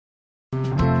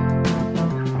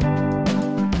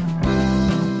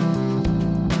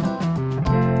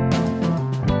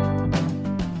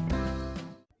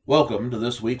Welcome to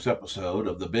this week's episode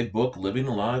of the Big Book Living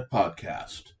Alive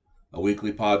podcast, a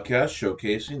weekly podcast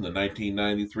showcasing the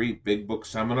 1993 Big Book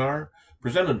Seminar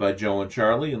presented by Joe and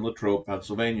Charlie in Latrobe,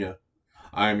 Pennsylvania.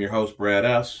 I am your host, Brad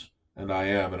S., and I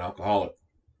am an alcoholic.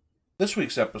 This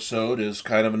week's episode is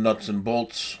kind of a nuts and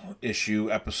bolts issue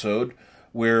episode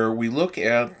where we look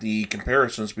at the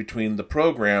comparisons between the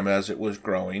program as it was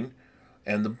growing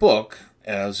and the book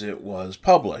as it was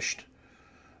published.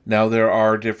 Now, there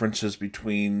are differences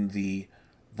between the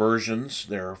versions.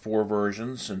 There are 4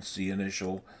 versions since the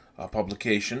initial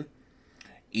publication.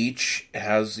 Each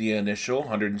has the initial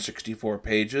 164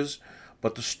 pages,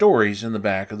 but the stories in the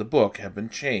back of the book have been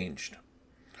changed.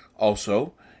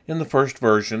 Also, in the first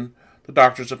version, the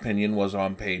doctor's opinion was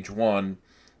on page 1.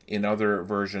 In other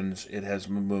versions, it has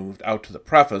moved out to the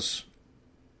preface.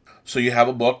 So you have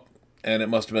a book, and it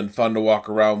must have been fun to walk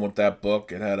around with that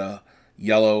book. It had a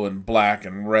yellow and black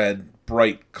and red,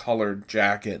 bright colored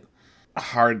jacket.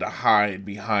 Hard to hide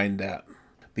behind that,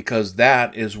 because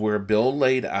that is where Bill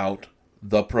laid out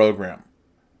the program.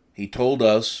 He told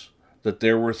us that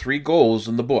there were 3 goals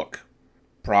in the book: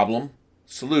 problem,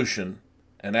 solution,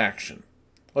 and action.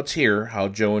 Let's hear how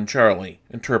Joe and Charlie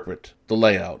interpret the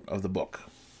layout of the book.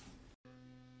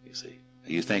 You see,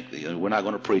 you think we're not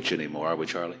going to preach anymore, are we,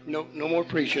 Charlie? No more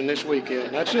preaching this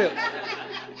weekend. That's it.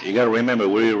 You got to remember,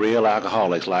 we're real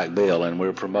alcoholics like Bill, and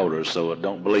we're promoters, so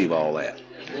don't believe all that.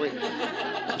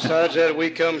 Besides that,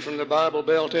 we come from the Bible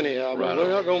Belt anyhow, but Right we're on.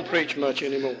 not going to preach much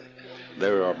anymore.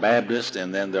 There are Baptists,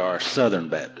 and then there are Southern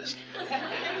Baptists.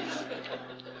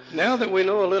 Now that we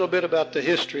know a little bit about the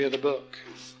history of the book,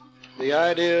 the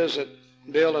ideas that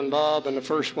Bill and Bob and the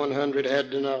first 100 had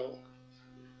to know,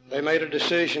 they made a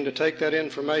decision to take that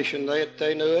information,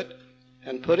 they knew it,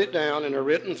 and put it down in a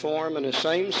written form in the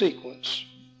same sequence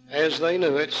as they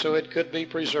knew it, so it could be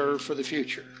preserved for the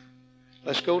future.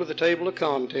 Let's go to the table of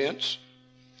contents.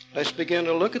 Let's begin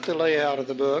to look at the layout of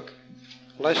the book.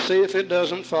 Let's see if it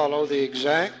doesn't follow the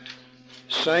exact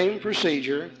same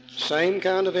procedure, same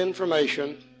kind of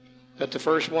information that the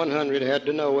first 100 had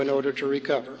to know in order to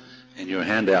recover. In your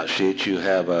handout sheet, you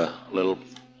have a little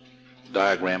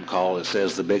diagram called, it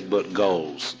says the Big Book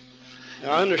Goals.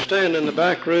 Now, I understand in the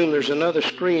back room there's another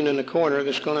screen in the corner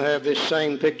that's going to have this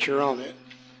same picture on it.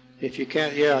 If you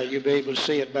can't, you'll be able to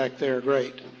see it back there.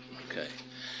 Great. Okay.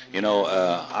 You know,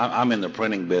 I'm in the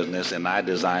printing business, and I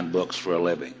design books for a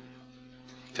living.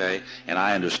 Okay? And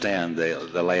I understand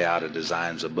the layout of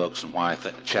designs of books and why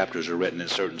chapters are written in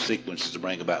certain sequences to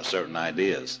bring about certain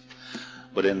ideas.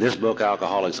 But in this book,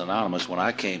 Alcoholics Anonymous, when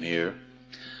I came here,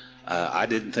 I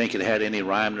didn't think it had any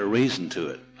rhyme or reason to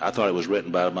it. I thought it was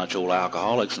written by a bunch of old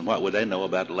alcoholics, and what would they know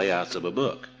about the layouts of a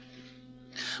book?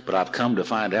 But I've come to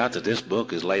find out that this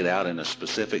book is laid out in a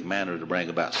specific manner to bring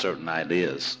about certain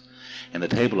ideas. And the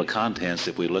table of contents,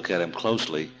 if we look at them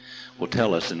closely, will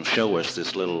tell us and show us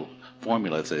this little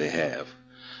formula that they have.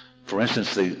 For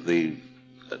instance, the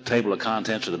table of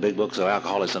contents of the Big Books of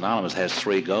Alcoholics Anonymous has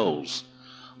 3 goals.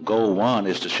 Goal 1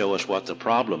 is to show us what the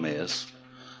problem is.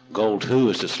 Goal 2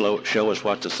 is to show us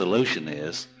what the solution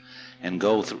is. And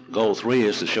goal 3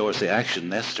 is to show us the action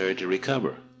necessary to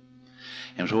recover.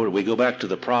 And so we go back to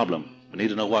the problem. We need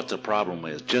to know what the problem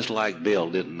is. Just like Bill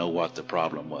didn't know what the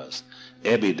problem was.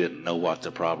 Ebby didn't know what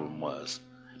the problem was.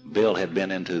 Bill had been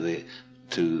into the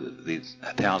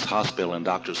town's hospital, and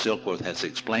Dr. Silkworth has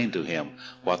explained to him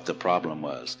what the problem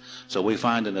was. So we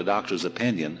find in the doctor's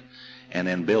opinion and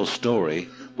in Bill's story,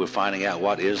 we're finding out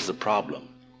what is the problem.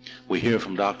 We hear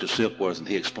from Dr. Silkworth, and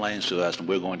he explains to us, and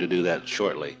we're going to do that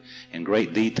shortly, in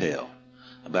great detail,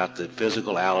 about the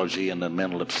physical allergy and the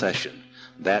mental obsession.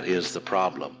 That is the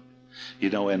problem.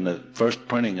 You know, in the first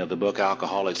printing of the book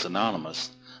Alcoholics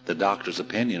Anonymous, the doctor's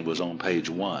opinion was on page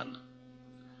 1.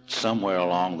 Somewhere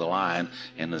along the line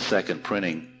in the second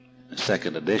printing,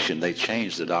 second edition, they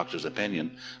changed the doctor's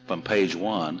opinion from page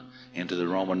 1 into the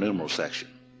Roman numeral section.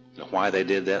 Why they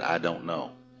did that, I don't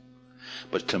know.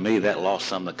 But to me, that lost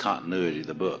some of the continuity of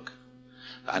the book.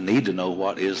 I need to know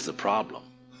what is the problem.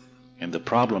 And the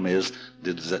problem is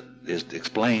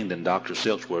explained in Dr.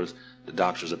 Silkworth, the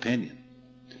doctor's opinion.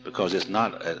 Because it's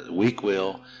not a weak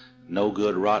will, no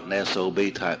good, rotten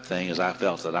SOB type thing as I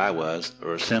felt that I was,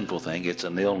 or a sinful thing. It's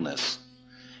an illness.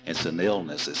 It's an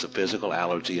illness. It's a physical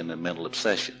allergy and a mental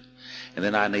obsession. And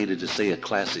then I needed to see a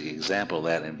classic example of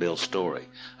that in Bill's story.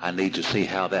 I need to see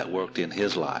how that worked in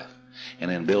his life. And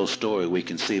in Bill's story, we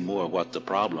can see more of what the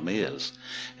problem is.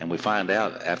 And we find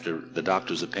out after the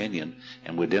doctor's opinion,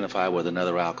 and we identify with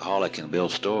another alcoholic in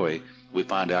Bill's story, we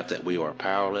find out that we are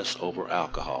powerless over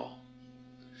alcohol.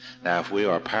 Now, if we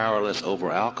are powerless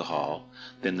over alcohol,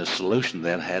 then the solution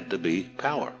then had to be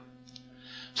power.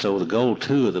 So the goal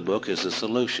 2 of the book is the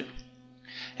solution.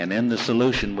 And in the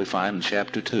solution we find in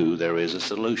chapter 2 there is a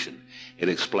solution. It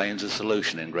explains the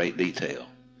solution in great detail.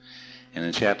 And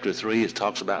in chapter 3 it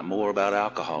talks about more about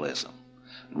alcoholism,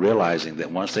 realizing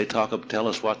that once they tell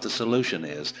us what the solution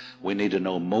is, we need to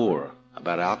know more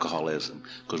about alcoholism,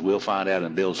 because we'll find out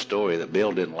in Bill's story that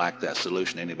Bill didn't like that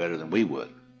solution any better than we would.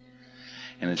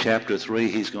 And in chapter 3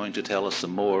 he's going to tell us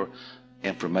some more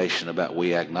information about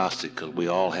we agnostic, because we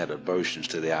all had aversions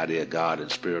to the idea of God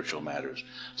and spiritual matters.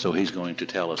 So he's going to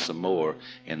tell us some more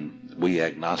in we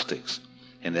agnostics,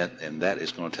 and that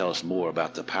is going to tell us more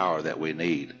about the power that we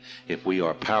need. If we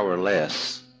are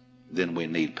powerless, then we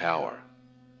need power,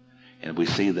 and we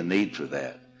see the need for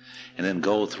that. And then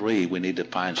goal 3, we need to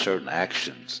find certain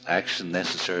actions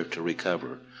necessary to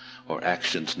recover, or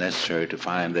actions necessary to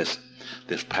find this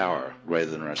power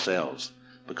greater than ourselves.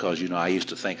 Because, I used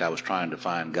to think I was trying to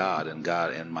find God,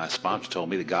 and my sponsor told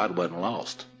me that God wasn't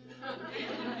lost.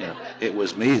 It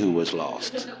was me who was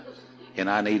lost. And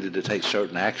I needed to take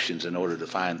certain actions in order to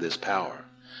find this power.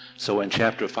 So in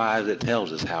chapter 5, it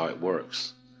tells us how it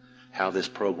works, how this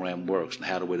program works, and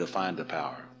how do we define the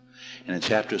power. And in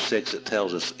chapter 6, it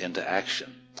tells us into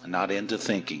action, not into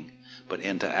thinking, but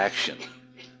into action.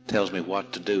 It tells me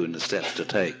what to do and the steps to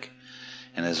take.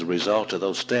 And as a result of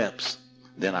those steps,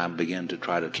 then I begin to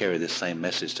try to carry this same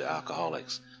message to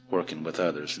alcoholics, working with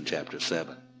others in chapter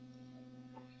 7.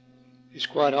 It's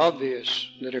quite obvious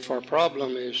that if our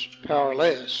problem is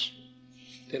powerless,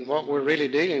 then what we're really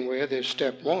dealing with is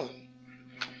step 1.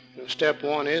 Step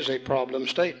 1 is a problem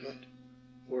statement.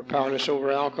 We're powerless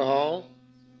over alcohol.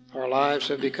 Our lives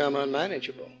have become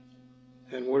unmanageable.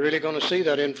 And we're really going to see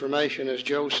that information, as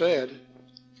Joe said,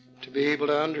 to be able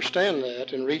to understand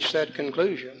that and reach that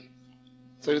conclusion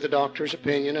through the doctor's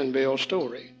opinion and Bill's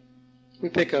story. We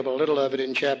pick up a little of it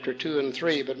in chapter 2 and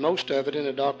 3, but most of it in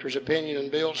the doctor's opinion and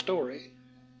Bill's story.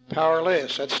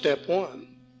 Powerless, that's step 1.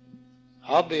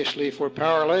 Obviously, if we're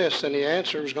powerless, then the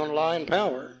answer is going to lie in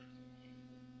power.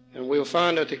 And we'll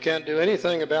find that they can't do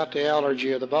anything about the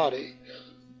allergy of the body.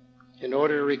 In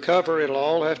order to recover, it'll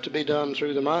all have to be done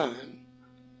through the mind.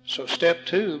 So step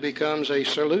 2 becomes a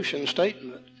solution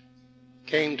statement.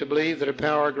 Came to believe that a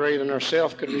power greater than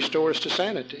ourselves could restore us to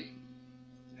sanity.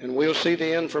 And we'll see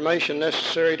the information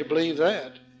necessary to believe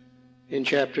that in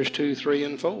chapters 2, 3,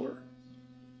 and 4.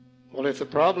 Well, if the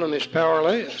problem is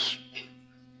powerless,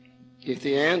 if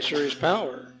the answer is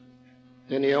power,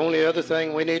 then the only other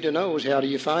thing we need to know is how do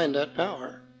you find that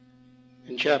power.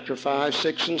 In chapter 5,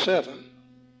 6, and 7,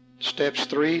 steps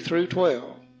 3 through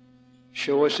 12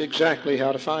 show us exactly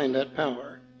how to find that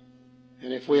power.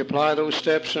 And if we apply those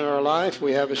steps in our life,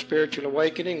 we have a spiritual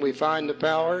awakening, we find the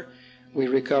power, we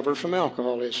recover from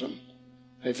alcoholism.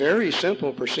 A very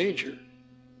simple procedure.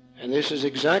 And this is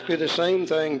exactly the same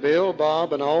thing Bill,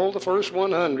 Bob, and all the first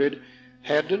 100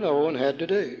 had to know and had to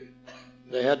do.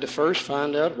 They had to first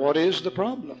find out what is the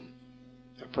problem.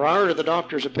 Prior to the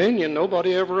doctor's opinion,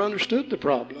 nobody ever understood the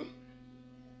problem.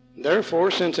 Therefore,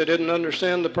 since they didn't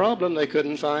understand the problem, they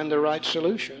couldn't find the right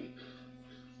solution.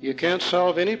 You can't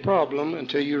solve any problem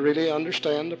until you really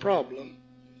understand the problem.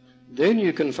 Then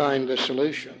you can find the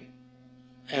solution.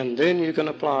 And then you can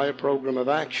apply a program of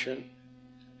action.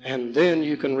 And then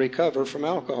you can recover from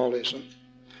alcoholism.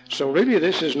 So really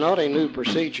this is not a new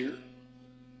procedure.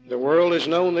 The world has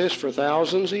known this for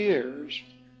thousands of years.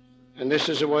 And this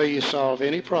is the way you solve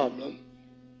any problem.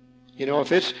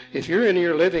 If you're in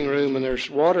your living room and there's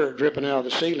water dripping out of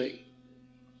the ceiling,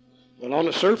 well, on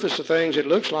the surface of things, it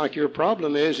looks like your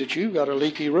problem is that you've got a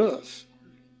leaky roof.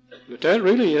 But that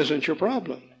really isn't your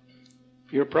problem.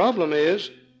 Your problem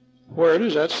is, where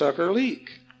does that sucker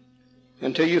leak?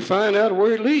 Until you find out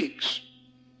where it leaks,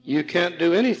 you can't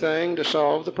do anything to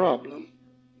solve the problem.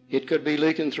 It could be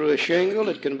leaking through a shingle.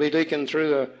 It can be leaking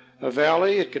through a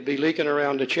valley. It could be leaking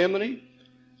around a chimney.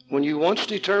 When you once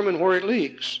determine where it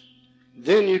leaks,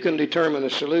 then you can determine a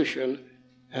solution,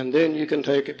 and then you can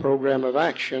take a program of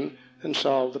action and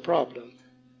solve the problem.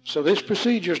 So this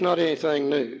procedure is not anything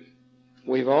new.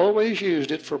 We've always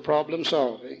used it for problem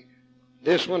solving.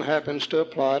 This one happens to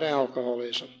apply to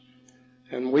alcoholism.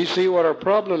 And we see what our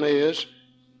problem is,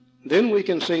 then we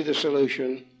can see the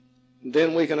solution,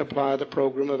 then we can apply the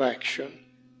program of action.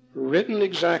 Written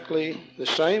exactly the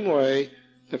same way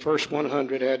the first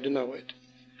 100 had to know it.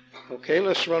 Okay,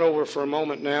 let's run over for a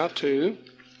moment now to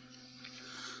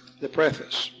the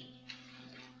preface.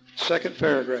 Second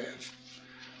paragraph.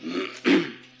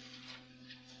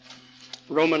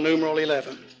 Roman numeral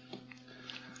 11.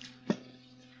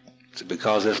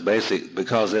 Because this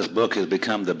book has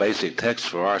become the basic text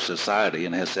for our society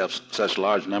and has helped such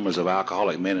large numbers of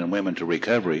alcoholic men and women to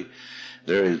recovery,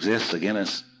 There exists a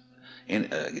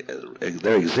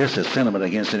sentiment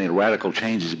against any radical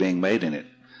changes being made in it.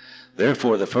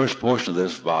 Therefore, the first portion of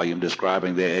this volume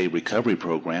describing the AA recovery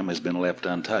program has been left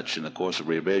untouched in the course of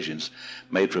revisions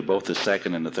made for both the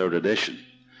second and the third edition.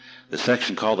 The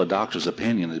section called The Doctor's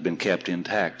Opinion has been kept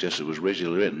intact, just as it was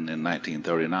originally written in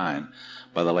 1939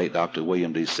 by the late Dr.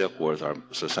 William D. Silkworth, our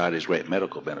Society's great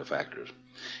medical benefactor.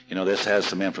 You know, this has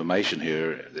some information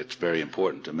here that's very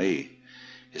important to me.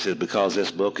 It says, because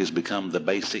this book has become the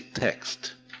basic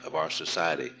text of our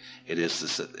society.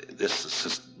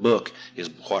 This book is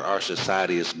what our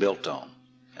society is built on.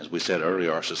 As we said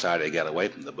earlier, our society got away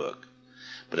from the book.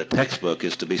 But a textbook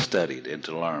is to be studied and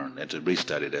to learn and to be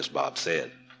studied, as Bob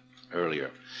said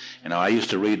earlier. You know, I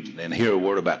used to read and hear a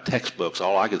word about textbooks.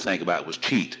 All I could think about was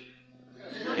cheat,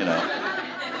 you know.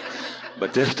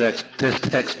 But this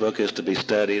textbook is to be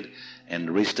studied and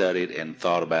restudied and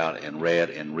thought about and read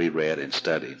and reread and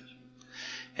studied.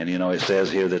 And, you know, it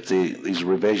says here that these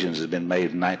revisions have been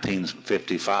made in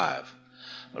 1955.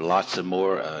 Lots of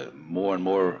more and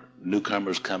more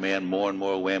newcomers come in, more and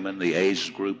more women. The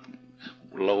age group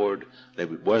lowered.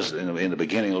 In the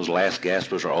beginning, those last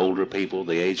gaspers are older people.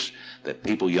 The age that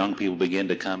young people begin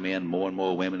to come in, more and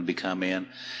more women become in.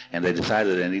 And they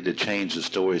decided they need to change the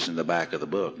stories in the back of the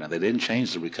book. Now, they didn't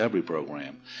change the recovery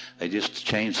program. They just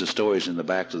changed the stories in the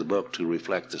back of the book to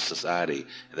reflect the society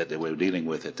that they were dealing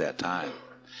with at that time.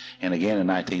 And again, in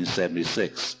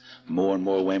 1976, more and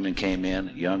more women came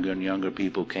in, younger and younger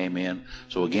people came in.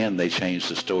 So again, they changed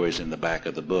the stories in the back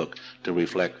of the book to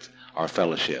reflect our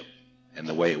fellowship and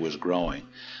the way it was growing.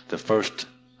 The first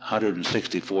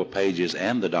 164 pages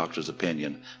and the doctor's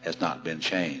opinion has not been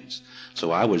changed.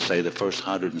 So I would say the first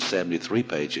 173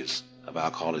 pages of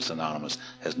Alcoholics Anonymous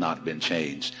has not been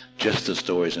changed. Just the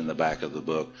stories in the back of the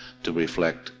book to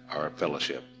reflect our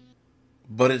fellowship.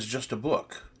 But it's just a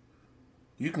book.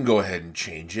 You can go ahead and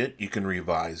change it. You can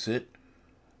revise it.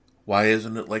 Why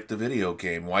isn't it like the video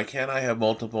game? Why can't I have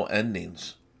multiple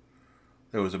endings?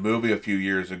 There was a movie a few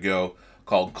years ago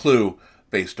called Clue,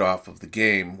 based off of the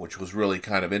game, which was really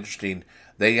kind of interesting.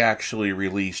 They actually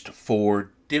released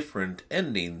 4 different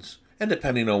endings, and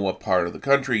depending on what part of the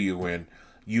country you're in,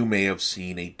 you may have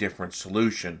seen a different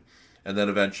solution. And then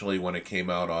eventually when it came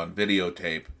out on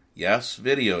videotape, yes,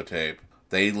 videotape,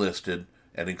 they listed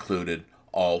and included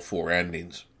all 4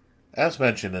 endings. As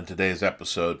mentioned in today's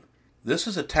episode, this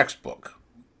is a textbook,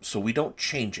 so we don't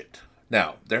change it.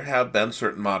 Now, there have been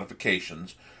certain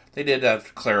modifications. They did have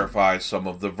to clarify some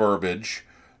of the verbiage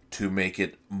to make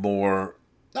it more,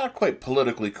 not quite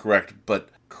politically correct, but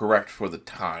correct for the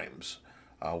times.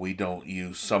 We don't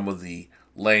use some of the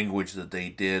language that they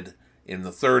did in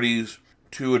the 30s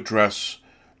to address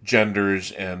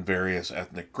genders and various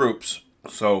ethnic groups.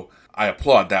 So I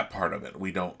applaud that part of it.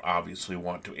 We don't obviously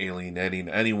want to alienate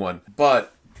anyone.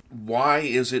 But why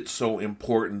is it so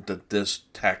important that this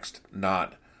text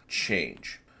not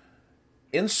change?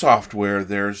 In software,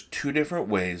 there's 2 different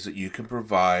ways that you can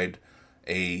provide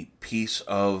a piece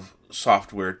of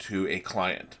software to a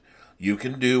client. You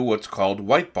can do what's called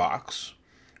white box,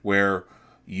 where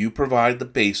you provide the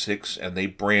basics and they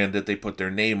brand it, they put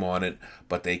their name on it,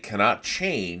 but they cannot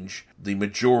change the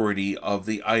majority of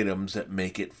the items that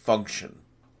make it function.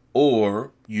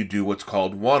 Or you do what's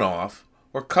called one-off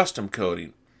or custom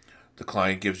coding. The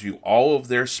client gives you all of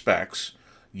their specs,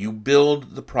 you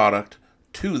build the product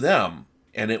to them,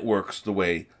 and it works the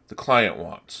way the client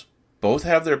wants. Both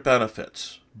have their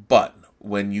benefits, but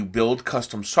when you build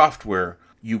custom software,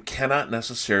 you cannot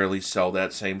necessarily sell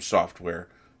that same software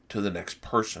to the next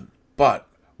person. But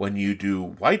when you do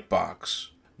white box,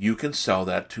 you can sell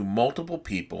that to multiple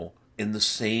people in the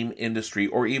same industry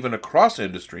or even across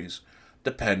industries,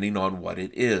 depending on what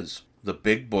it is. The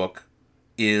big book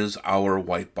is our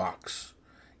white box.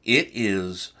 It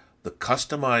is the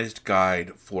customized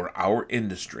guide for our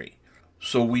industry.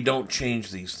 So we don't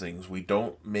change these things. We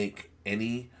don't make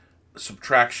any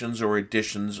subtractions or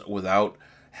additions without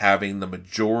having the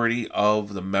majority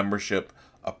of the membership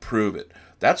approve it.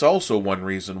 That's also one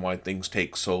reason why things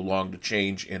take so long to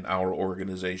change in our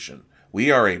organization.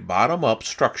 We are a bottom-up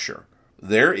structure.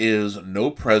 There is no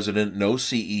president, no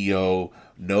CEO,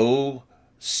 no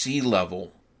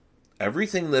C-level.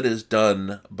 Everything that is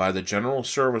done by the General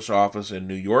Service Office in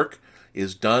New York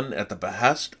is done at the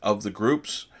behest of the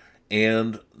groups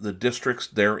and the districts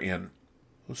therein.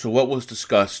 So what was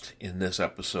discussed in this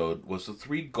episode was the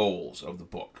 3 goals of the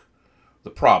book. The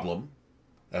problem,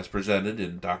 as presented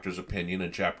in Doctor's Opinion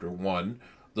in Chapter 1,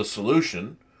 the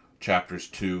solution, Chapters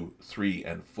 2, 3,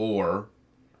 and 4,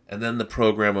 and then the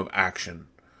program of action,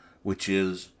 which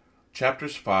is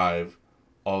Chapters 5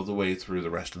 all the way through the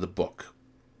rest of the book.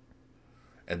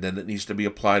 and then it needs to be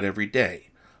applied every day.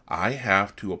 I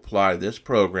have to apply this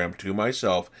program to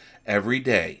myself every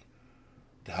day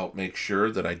to help make sure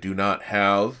that I do not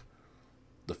have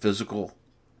the physical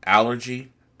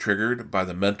allergy triggered by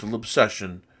the mental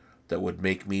obsession that would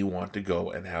make me want to go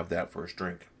and have that first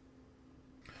drink.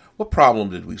 What problem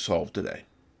did we solve today?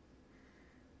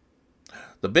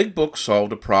 The Big Book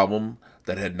solved a problem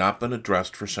that had not been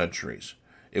addressed for centuries.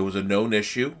 It was a known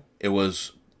issue. It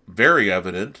was very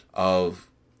evident of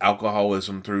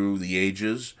alcoholism through the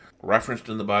ages, referenced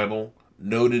in the Bible,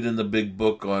 noted in the Big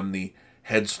Book on the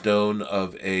headstone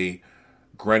of a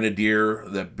grenadier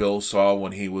that Bill saw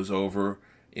when he was over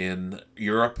in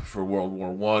Europe for World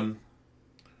War I.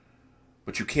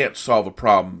 But you can't solve a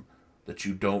problem that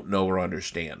you don't know or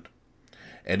understand.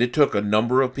 And it took a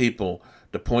number of people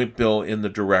to point Bill in the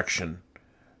direction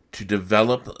to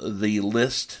develop the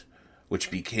list, which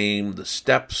became the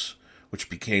steps, which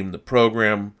became the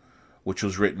program, which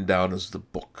was written down as the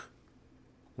book.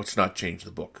 Let's not change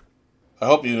the book. I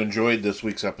hope you enjoyed this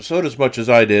week's episode as much as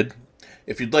I did.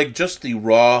 If you'd like just the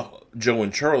raw Joe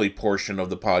and Charlie portion of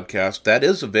the podcast, that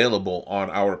is available on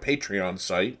our Patreon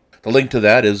site. The link to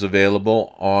that is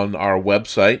available on our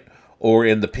website or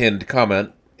in the pinned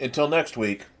comment. Until next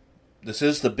week, this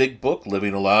is the Big Book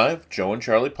Living Alive Joe and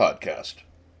Charlie podcast.